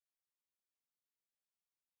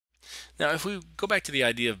Now, if we go back to the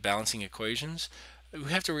idea of balancing equations,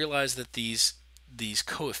 we have to realize that these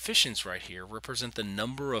coefficients right here represent the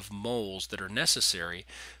number of moles that are necessary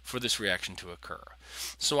for this reaction to occur.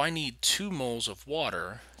 So I need 2 moles of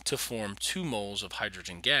water to form 2 moles of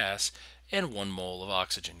hydrogen gas and 1 mole of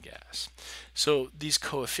oxygen gas. So these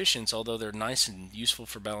coefficients, although they're nice and useful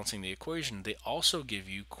for balancing the equation, they also give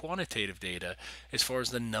you quantitative data as far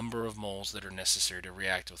as the number of moles that are necessary to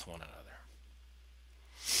react with one another.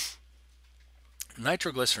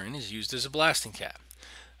 Nitroglycerin is used as a blasting cap.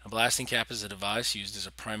 A blasting cap is a device used as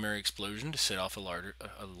a primary explosion to set off a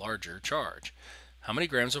larger charge. How many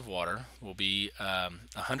grams of water will be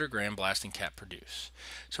 100-gram blasting cap produce?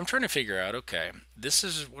 So I'm trying to figure out, okay, this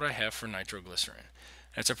is what I have for nitroglycerin.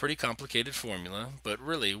 It's a pretty complicated formula, but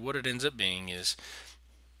really what it ends up being is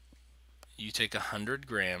you take 100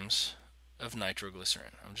 grams of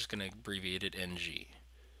nitroglycerin. I'm just going to abbreviate it NG.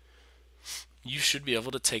 You should be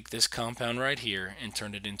able to take this compound right here and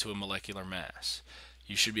turn it into a molecular mass.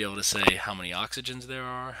 You should be able to say how many oxygens there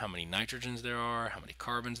are, how many nitrogens there are, how many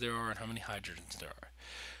carbons there are, and how many hydrogens there are.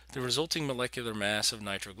 The resulting molecular mass of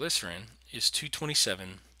nitroglycerin is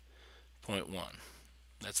 227.1.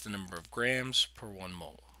 That's the number of grams per 1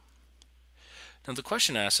 mole. Now the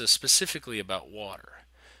question asks us specifically about water.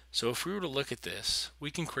 So if we were to look at this,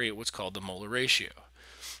 we can create what's called the molar ratio.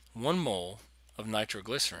 1 mole of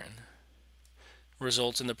nitroglycerin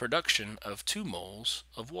results in the production of 2 moles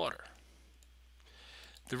of water.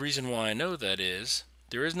 The reason why I know that is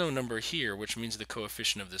there is no number here, which means the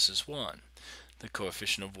coefficient of this is 1. The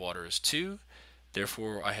coefficient of water is 2.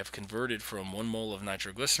 Therefore, I have converted from 1 mole of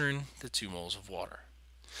nitroglycerin to 2 moles of water.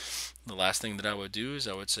 The last thing that I would do is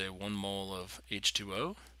I would say 1 mole of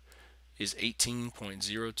H2O is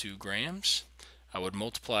 18.02 grams. I would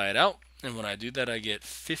multiply it out, and when I do that, I get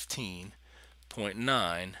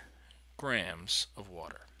 15.9 grams of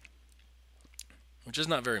water, which is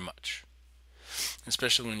not very much,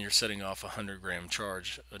 especially when you're setting off a 100-gram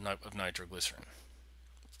charge of nitroglycerin.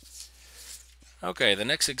 Okay, the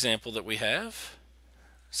next example that we have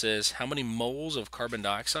says how many moles of carbon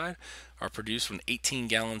dioxide are produced when 18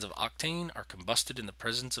 gallons of octane are combusted in the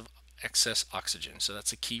presence of excess oxygen. So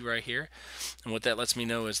that's a key right here. And what that lets me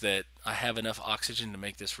know is that I have enough oxygen to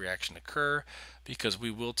make this reaction occur, because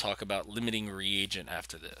we will talk about limiting reagent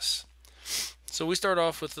after this. So we start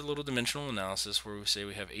off with a little dimensional analysis where we say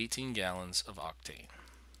we have 18 gallons of octane.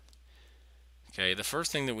 Okay, the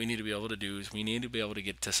first thing that we need to be able to do is we need to be able to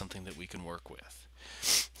get to something that we can work with.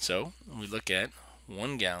 So we look at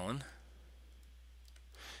 1 gallon,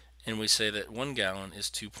 and we say that 1 gallon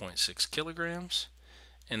is 2.6 kilograms,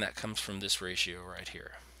 and that comes from this ratio right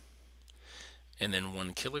here. And then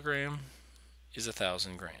 1 kilogram is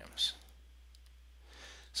 1,000 grams.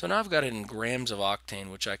 So now I've got it in grams of octane,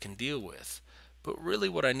 which I can deal with. But really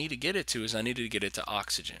what I need to get it to is I need to get it to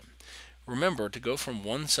oxygen. Remember, to go from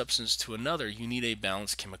one substance to another, you need a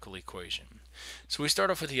balanced chemical equation. So we start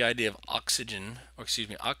off with the idea of octane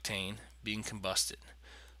being combusted.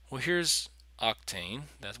 Well, here's octane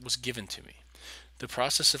that was given to me. The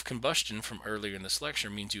process of combustion from earlier in this lecture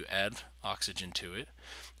means you add oxygen to it,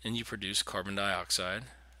 and you produce carbon dioxide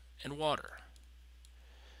and water.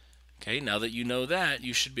 Okay, now that you know that,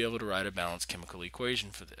 you should be able to write a balanced chemical equation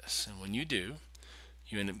for this. And when you do,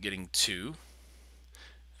 you end up getting 2.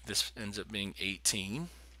 This ends up being 18.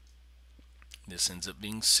 This ends up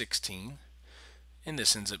being 16. And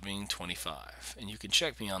this ends up being 25. And you can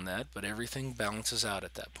check me on that, but everything balances out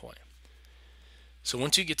at that point. So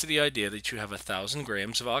once you get to the idea that you have 1,000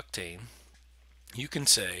 grams of octane, you can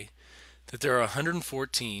say that there are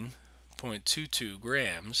 114.22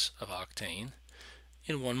 grams of octane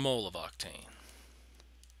in 1 mole of octane.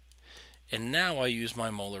 And now I use my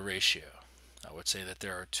molar ratio. I would say that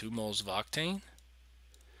there are 2 moles of octane,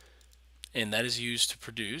 and that is used to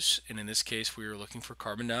produce, and in this case we are looking for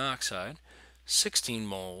carbon dioxide, 16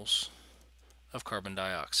 moles of carbon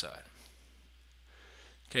dioxide.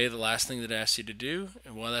 Okay, the last thing that it asks you to do,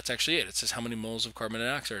 well, that's actually it. It says how many moles of carbon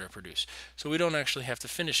dioxide are produced. So we don't actually have to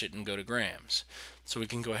finish it and go to grams. So we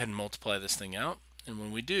can go ahead and multiply this thing out, and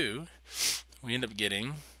when we do, we end up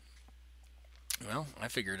getting, well, I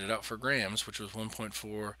figured it out for grams, which was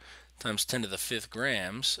 1.4 times 10 to the 5th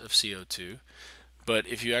grams of CO2. But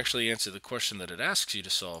if you actually answer the question that it asks you to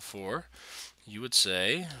solve for, you would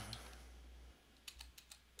say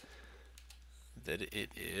that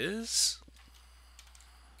it is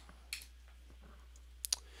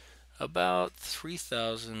about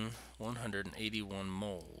 3,181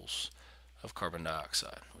 moles of carbon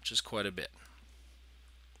dioxide, which is quite a bit.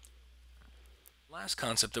 Last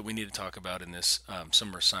concept that we need to talk about in this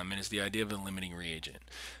summer assignment is the idea of a limiting reagent.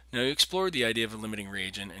 Now, you explored the idea of a limiting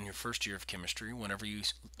reagent in your first year of chemistry whenever you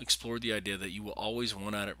explored the idea that you will always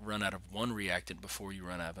run out of one reactant before you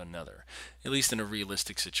run out of another, at least in a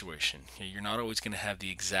realistic situation. Okay, you're not always going to have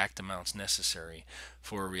the exact amounts necessary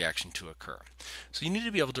for a reaction to occur. So you need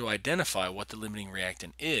to be able to identify what the limiting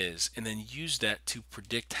reactant is and then use that to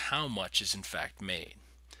predict how much is in fact made.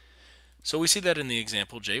 So we see that in the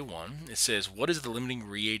example J1. It says, what is the limiting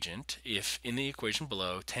reagent if in the equation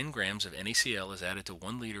below 10 grams of NaCl is added to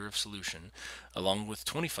 1 liter of solution along with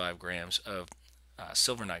 25 grams of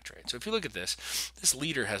silver nitrate. So if you look at this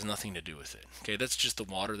liter has nothing to do with it. Okay, that's just the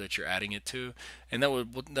water that you're adding it to, and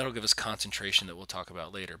that'll give us concentration that we'll talk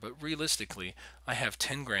about later. But realistically, I have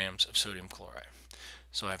 10 grams of sodium chloride.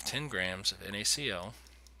 So I have 10 grams of NaCl,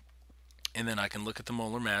 and then I can look at the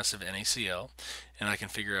molar mass of NaCl, and I can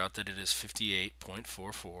figure out that it is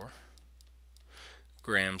 58.44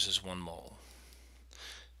 grams is 1 mole.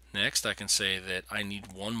 Next, I can say that I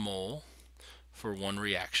need 1 mole for one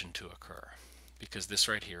reaction to occur, because this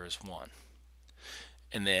right here is 1.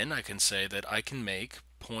 And then I can say that I can make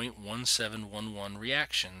 0.1711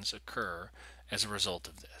 reactions occur as a result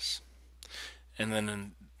of this. And then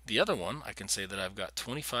in the other one, I can say that I've got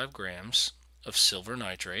 25 grams of silver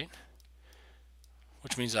nitrate,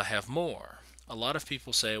 which means I have more. A lot of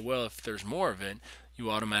people say, well, if there's more of it, you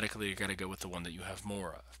automatically got to go with the one that you have more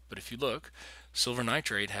of. But if you look, silver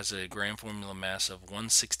nitrate has a gram formula mass of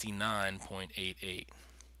 169.88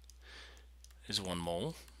 is 1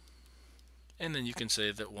 mole. And then you can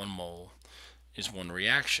say that 1 mole is 1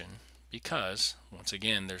 reaction because, once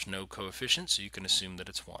again, there's no coefficient, so you can assume that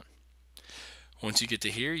it's 1. Once you get to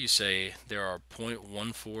here, you say there are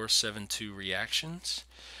 0.1472 reactions.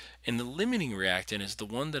 And the limiting reactant is the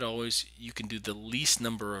one that always you can do the least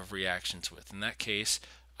number of reactions with. In that case,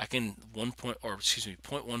 I can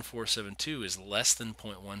 0.1472 is less than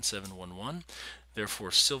 0.1711.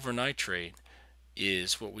 Therefore, silver nitrate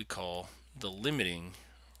is what we call the limiting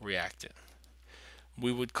reactant.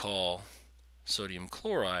 We would call sodium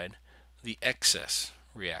chloride the excess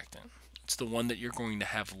reactant. It's the one that you're going to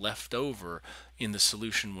have left over in the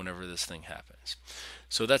solution whenever this thing happens.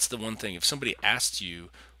 So that's the one thing. If somebody asks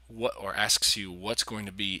you what's going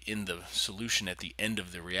to be in the solution at the end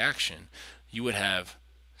of the reaction, you would have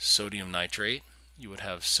sodium nitrate, you would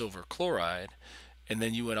have silver chloride, and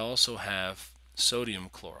then you would also have sodium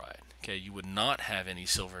chloride. Okay, you would not have any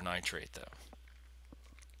silver nitrate though.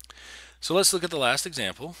 So let's look at the last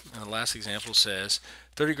example. And the last example says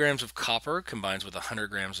 30 grams of copper combines with 100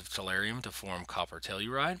 grams of tellurium to form copper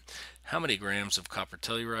telluride. How many grams of copper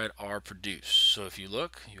telluride are produced? So if you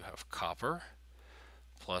look, you have copper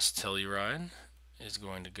plus telluride is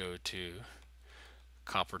going to go to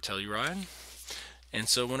copper telluride. And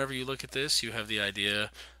so whenever you look at this, you have the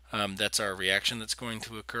idea that's our reaction that's going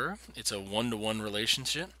to occur. It's a 1-to-1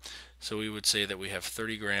 relationship. So we would say that we have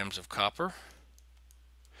 30 grams of copper,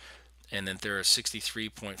 and then there are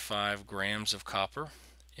 63.5 grams of copper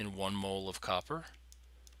in 1 mole of copper.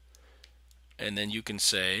 And then you can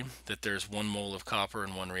say that there's 1 mole of copper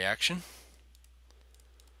in one reaction.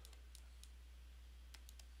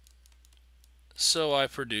 So I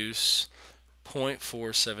produce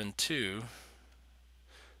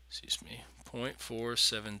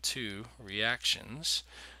 0.472 reactions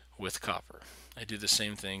with copper. I do the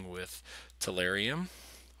same thing with tellurium,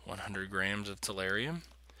 100 grams of tellurium,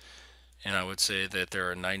 and I would say that there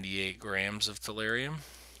are 98 grams of tellurium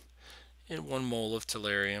in 1 mole of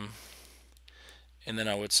tellurium, and then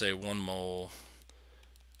I would say 1 mole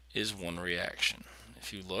is 1 reaction.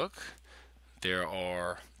 If you look, there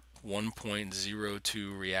are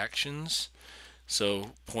 1.02 reactions,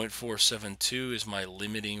 so 0.472 is my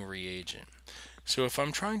limiting reagent. So if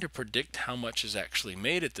I'm trying to predict how much is actually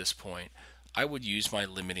made at this point, I would use my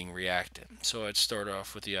limiting reactant. So I'd start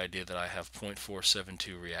off with the idea that I have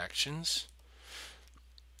 0.472 reactions,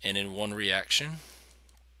 and in one reaction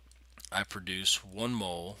I produce 1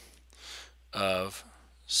 mole of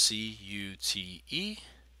CuTe,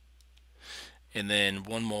 and then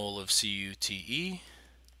 1 mole of CuTe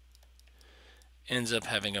ends up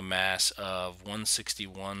having a mass of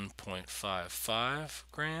 161.55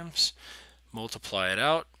 grams. Multiply it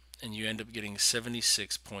out, and you end up getting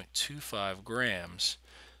 76.25 grams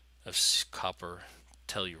of copper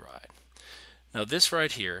telluride. Now this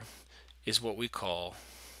right here is what we call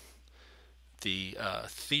the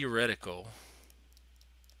theoretical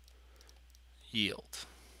yield.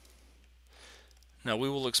 Now we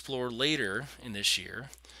will explore later in this year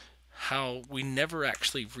how we never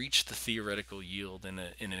actually reach the theoretical yield in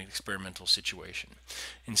an experimental situation.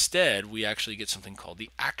 Instead, we actually get something called the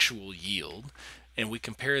actual yield, and we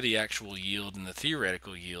compare the actual yield and the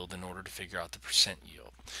theoretical yield in order to figure out the percent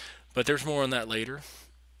yield. But there's more on that later.